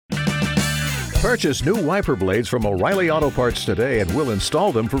Purchase new wiper blades from O'Reilly Auto Parts today and we'll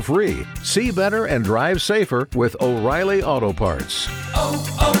install them for free. See better and drive safer with O'Reilly Auto Parts.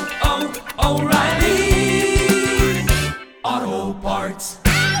 O'Reilly Auto Parts.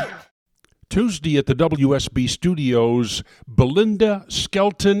 Tuesday at the WSB studios, Belinda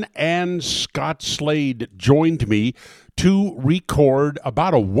Skelton and Scott Slade joined me to record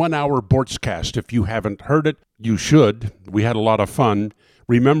about a 1-hour Bortzcast. If you haven't heard it, you should. We had a lot of fun.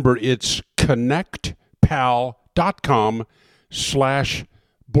 Remember, it's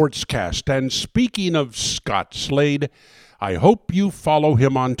connectpal.com/Bortzcast. And speaking of Scott Slade, I hope you follow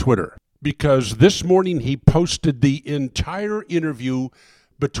him on Twitter, because this morning he posted the entire interview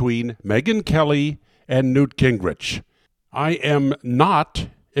between Megyn Kelly and Newt Gingrich. I am not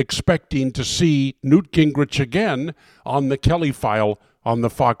expecting to see Newt Gingrich again on the Kelly File on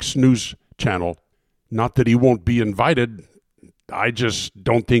the Fox News channel. Not that he won't be invited. I just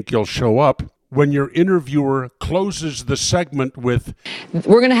don't think he'll show up. When your interviewer closes the segment with,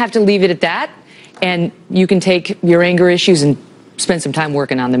 "We're going to have to leave it at that, and you can take your anger issues and spend some time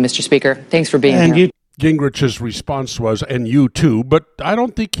working on them, Mr. Speaker. Thanks for being here." Gingrich's response was, "And you too," but I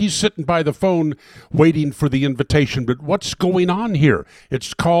don't think he's sitting by the phone waiting for the invitation. But what's going on here?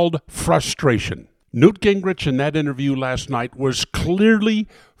 It's called frustration. Newt Gingrich in that interview last night was clearly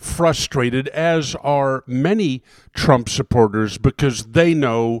frustrated, as are many Trump supporters, because they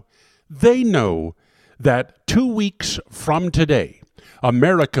know that 2 weeks from today,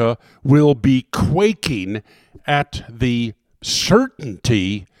 America will be quaking at the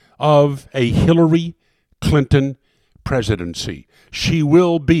certainty of a Hillary Clinton presidency. She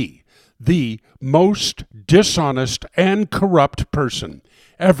will be the most dishonest and corrupt person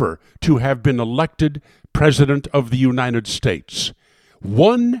ever to have been elected president of the United States.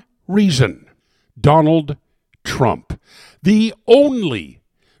 One reason: Donald Trump, the only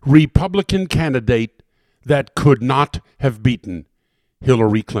Republican candidate that could not have beaten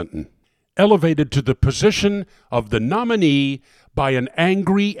Hillary Clinton, elevated to the position of the nominee by an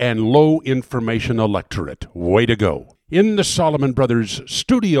angry and low information electorate. Way to go. In the Solomon Brothers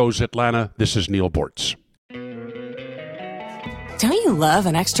Studios, Atlanta, this is Neil Bortz. Don't you love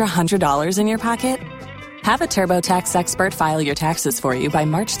an extra $100 in your pocket? Have a TurboTax expert file your taxes for you by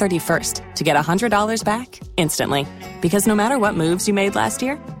March 31st to get $100 back instantly. Because no matter what moves you made last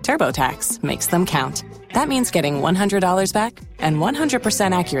year, TurboTax makes them count. That means getting $100 back and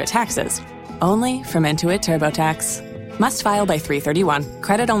 100% accurate taxes, only from Intuit TurboTax. Must file by 3/31.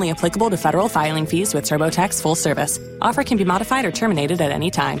 Credit only applicable to federal filing fees with TurboTax full service. Offer can be modified or terminated at any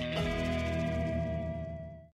time.